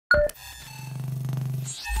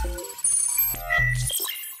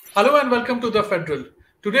Hello and welcome to the Federal.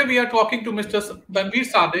 Today we are talking to Mr. Tanvir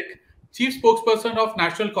Sadiq, Chief Spokesperson of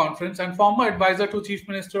National Conference and former advisor to Chief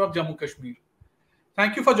Minister of Jammu and Kashmir.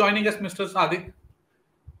 Thank you for joining us, Mr. Sadiq.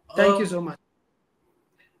 Thank you so much.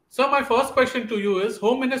 Sir, my first question to you is,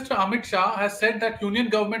 Home Minister Amit Shah has said that Union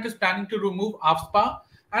government is planning to remove AFSPA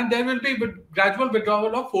and there will be gradual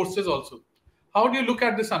withdrawal of forces also. How do you look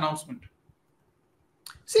at this announcement?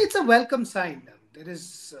 See, it's a welcome sign.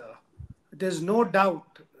 There's no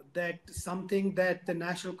doubt that something that the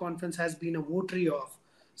National Conference has been a votary of,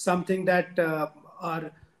 something that our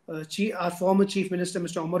former Chief Minister,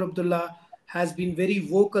 Mr. Omar Abdullah, has been very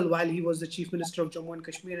vocal while he was the Chief Minister of Jammu and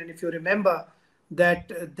Kashmir. And if you remember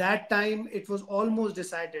that time, it was almost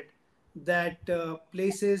decided that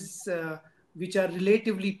places which are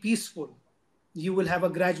relatively peaceful, you will have a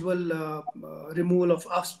gradual removal of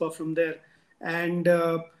AFSPA from there. And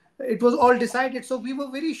it was all decided. So we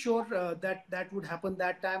were very sure that would happen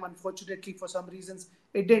that time. Unfortunately, for some reasons,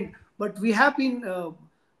 it didn't. But we have been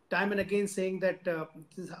time and again saying that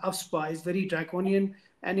this AFSPA is very draconian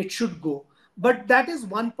and it should go. But that is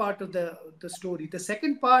one part of the story. The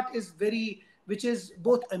second part is which is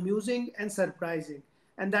both amusing and surprising.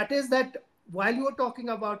 And that is that while you are talking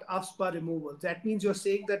about AFSPA removal, that means you're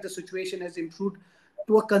saying that the situation has improved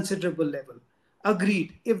to a considerable level.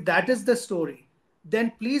 Agreed. If that is the story,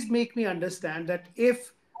 then please make me understand that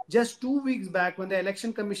if just 2 weeks back when the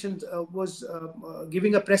Election Commission was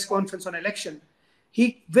giving a press conference on election,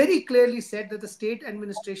 he very clearly said that the state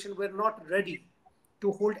administration were not ready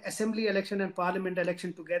to hold assembly election and parliament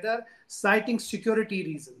election together, citing security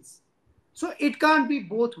reasons. So it can't be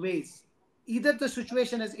both ways. Either the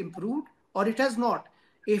situation has improved or it has not.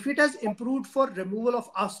 If it has improved for removal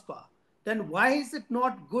of AFSPA, then why is it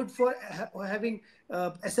not good for having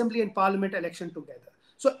assembly and parliament election together?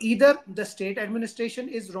 So either the state administration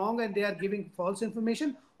is wrong and they are giving false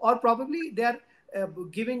information, or probably they are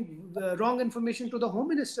giving the wrong information to the Home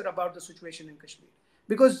Minister about the situation in Kashmir.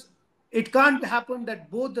 Because it can't happen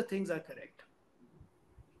that both the things are correct.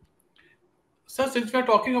 Sir, since we are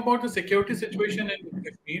talking about the security situation in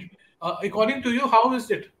Kashmir, according to you, how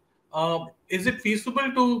is it? Is it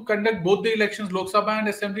feasible to conduct both the elections, Lok Sabha and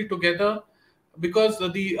Assembly, together? Because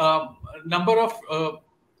the number of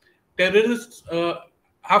terrorists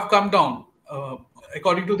have come down,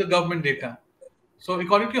 according to the government data. So,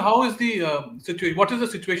 according to you, how is the situation? What is the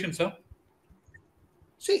situation, sir?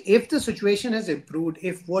 See, if the situation has improved,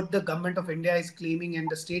 if what the government of India is claiming and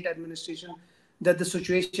the state administration that the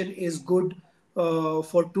situation is good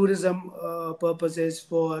for tourism purposes,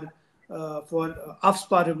 for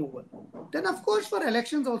AFSPA removal, then of course for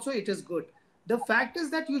elections also it is good. The fact is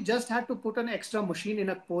that you just had to put an extra machine in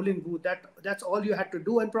a polling booth. That's all you had to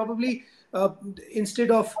do. And probably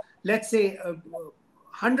instead of, let's say,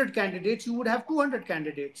 100 candidates, you would have 200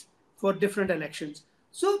 candidates for different elections.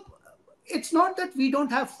 So it's not that we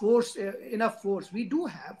don't have enough force. We do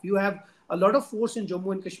have. You have a lot of force in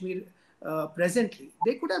Jammu and Kashmir presently.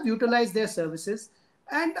 They could have utilized their services.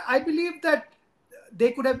 And I believe that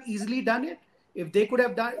they could have easily done it. If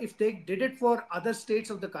they did it for other states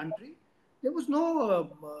of the country, there was no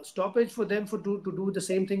stoppage for them to do the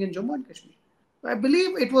same thing in Jammu and Kashmir. I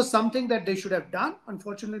believe it was something that they should have done.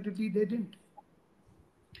 Unfortunately, they didn't.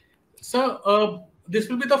 Sir, this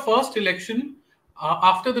will be the first election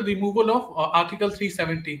after the removal of Article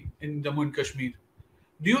 370 in Jammu and Kashmir.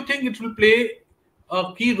 Do you think it will play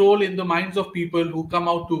a key role in the minds of people who come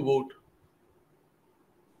out to vote?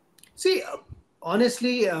 See,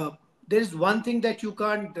 honestly, there is one thing that you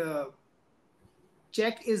can't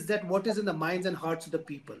check, is that what is in the minds and hearts of the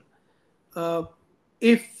people.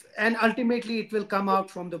 And ultimately it will come out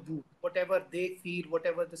from the booth. Whatever they feel,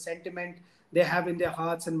 whatever the sentiment they have in their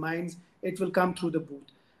hearts and minds, it will come through the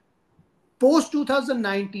booth. Post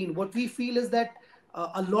 2019, what we feel is that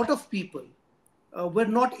a lot of people were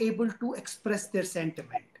not able to express their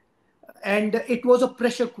sentiment. And it was a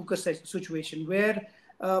pressure cooker situation where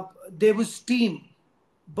there was steam,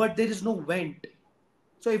 but there is no vent.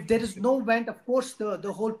 So if there is no vent, of course,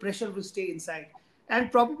 the whole pressure will stay inside.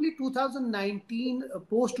 And probably 2019,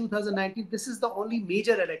 post 2019, this is the only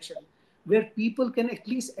major election where people can at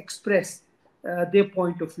least express their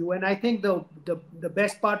point of view. And I think the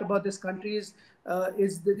best part about this country is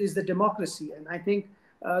the democracy. And I think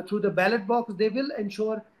through the ballot box, they will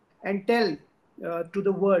ensure and tell to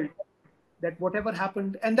the world that whatever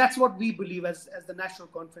happened, and that's what we believe as the National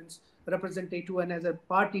Conference representative and as a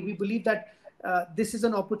party, we believe that this is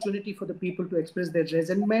an opportunity for the people to express their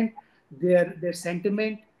resentment, their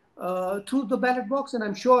sentiment through the ballot box. And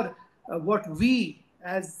I'm sure what we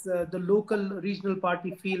as the local regional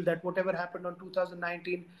party feel that whatever happened on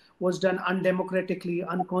 2019 was done undemocratically,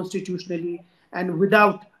 unconstitutionally, and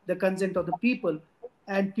without the consent of the people,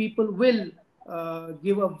 and people will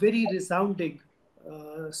give a very resounding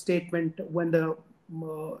statement when the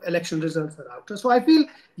election results are out. So I feel,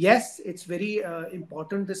 yes, it's very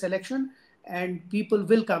important, this election, and people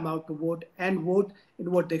will come out to vote and vote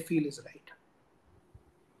in what they feel is right.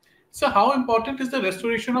 So, how important is the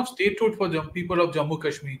restoration of statehood for people of Jammu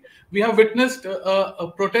Kashmir? We have witnessed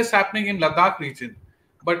a protest happening in Ladakh region,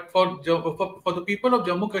 but for the people of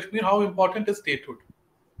Jammu Kashmir, how important is statehood?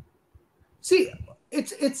 See,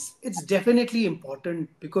 it's definitely important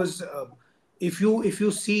because if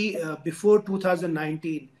you see before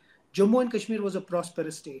 2019, Jammu and Kashmir was a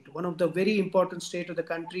prosperous state, one of the very important state of the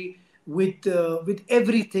country with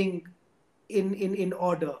everything in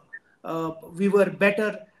order. We were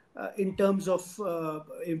better in terms of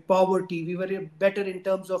in poverty. We were better in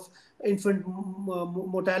terms of infant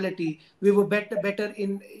mortality. We were better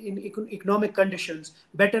in economic conditions,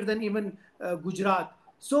 better than even Gujarat.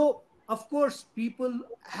 So of course, people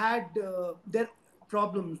had their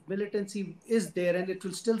problems. Militancy is there, and it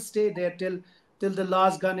will still stay there till the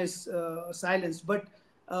last gun is silenced. But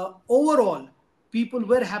overall, people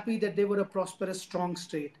were happy that they were a prosperous, strong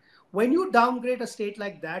state. When you downgrade a state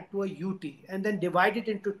like that to a UT and then divide it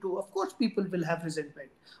into two, of course, people will have resentment.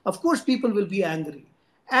 Of course, people will be angry.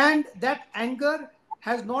 And that anger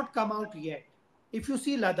has not come out yet. If you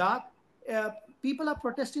see Ladakh, uh, people are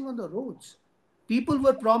protesting on the roads. People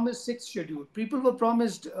were promised sixth schedule. People were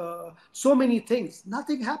promised so many things.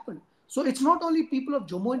 Nothing happened. So it's not only people of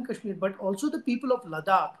Jammu and Kashmir, but also the people of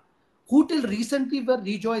Ladakh, who till recently were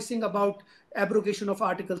rejoicing about abrogation of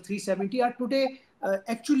Article 370, are today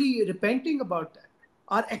actually repenting about that,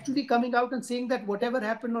 are actually coming out and saying that whatever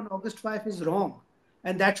happened on August 5 is wrong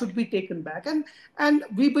and that should be taken back. And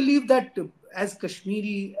we believe that as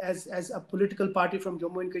Kashmiri, as a political party from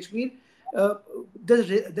Jammu and Kashmir, uh,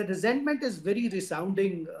 the resentment is very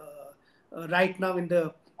resounding right now in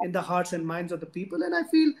the hearts and minds of the people. And I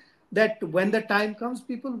feel that when the time comes,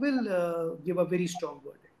 people will give a very strong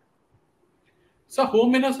verdict. So,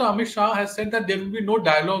 Home Minister Amit Shah has said that there will be no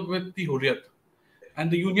dialogue with the Hurriyat,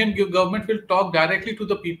 and the union government will talk directly to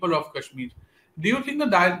the people of Kashmir. Do you think the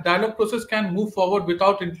dialogue process can move forward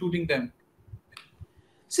without including them?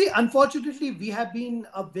 See, unfortunately, we have been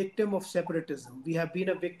a victim of separatism. We have been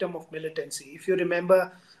a victim of militancy. If you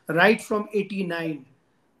remember, right from 89,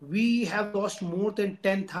 we have lost more than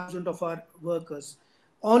 10,000 of our workers,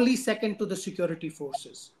 only second to the security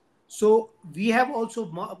forces. So we have also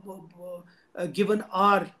given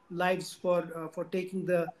our lives for taking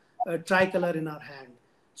the tricolor in our hand.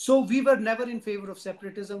 So we were never in favor of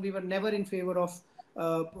separatism. We were never in favor of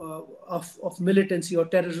militancy or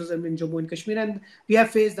terrorism in Jammu and Kashmir, and we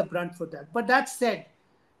have faced the brunt for that. But that said,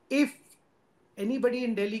 if anybody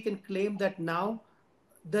in Delhi can claim that now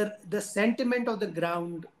the sentiment of the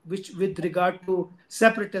ground, which with regard to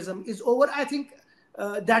separatism, is over, I think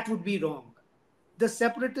that would be wrong. The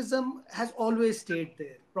separatism has always stayed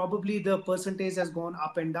there. Probably the percentage has gone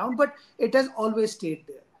up and down, but it has always stayed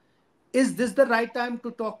there. Is this the right time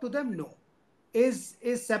to talk to them? No. Is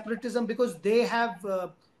separatism because they have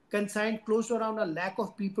consigned close to around a lakh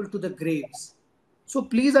of people to the graves. So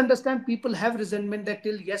please understand, people have resentment that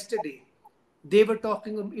till yesterday they were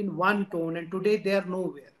talking in one tone, and today they are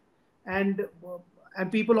nowhere. And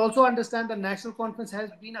people also understand the national conference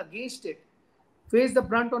has been against it, face the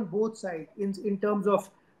brunt on both sides in terms of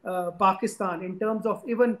Pakistan, in terms of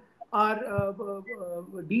even our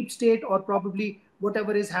deep state, or probably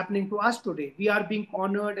whatever is happening to us today. We are being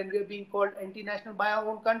cornered and we are being called anti-national by our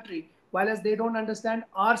own country, while as they don't understand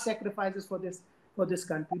our sacrifices for this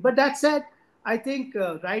country. But that said, I think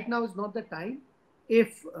right now is not the time.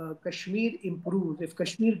 If Kashmir improves, if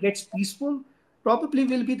Kashmir gets peaceful, probably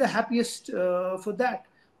will be the happiest for that.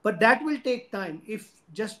 But that will take time. If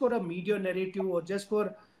just for a media narrative or just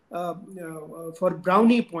for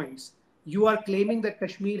brownie points, you are claiming that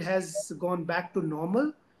Kashmir has gone back to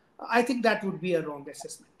normal, I think that would be a wrong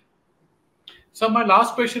assessment. So, my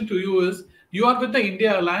last question to you is: you are with the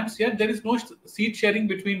India Alliance, yet there is no seat sharing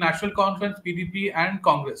between National Conference, PDP, and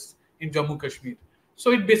Congress in Jammu Kashmir.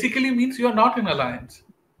 So, it basically means you are not in alliance.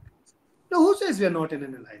 No, who says we are not in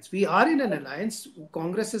an alliance? We are in an alliance.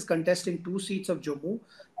 Congress is contesting two seats of Jammu.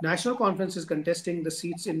 National Conference is contesting the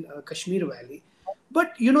seats in Kashmir Valley.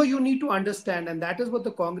 But you need to understand, and that is what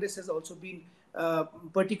the Congress has also been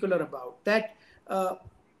particular about, that uh,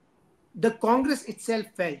 the Congress itself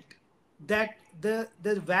felt that the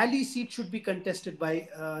Valley seat should be contested by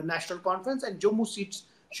National Conference and Jammu seats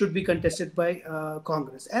should be contested by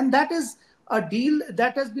Congress. And that is a deal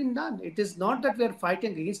that has been done. It is not that we are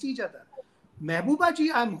fighting against each other. Mehbooba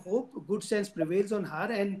ji, I hope good sense prevails on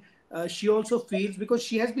her, and she also feels, because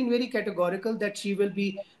she has been very categorical that she will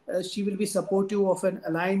be supportive of an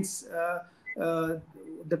alliance,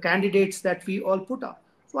 the candidates that we all put up.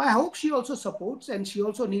 So I hope she also supports, and she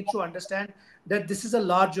also needs to understand that this is a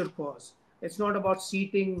larger cause. It's not about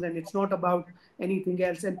seatings, and it's not about anything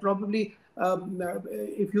else. And probably,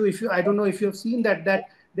 if you, I don't know if you have seen that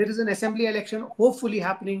there is an assembly election hopefully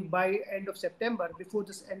happening by end of September. Before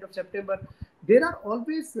this end of September, there are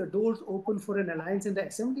always doors open for an alliance in the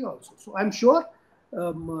assembly also. So I'm sure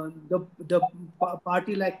the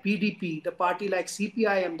party like PDP, the party like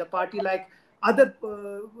CPIM, the party like other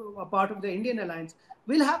part of the Indian alliance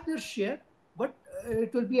will have their share, but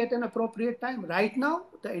it will be at an appropriate time. Right now,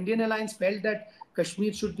 the Indian alliance felt that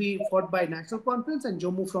Kashmir should be fought by National Conference and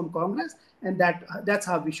Jammu from Congress, and that's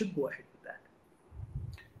how we should go ahead with that.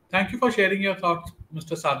 Thank you for sharing your thoughts,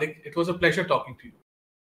 Mr. Sadiq. It was a pleasure talking to you.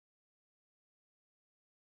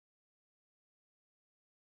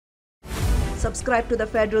 Subscribe to the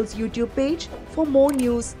Federal's YouTube page for more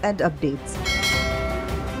news and updates.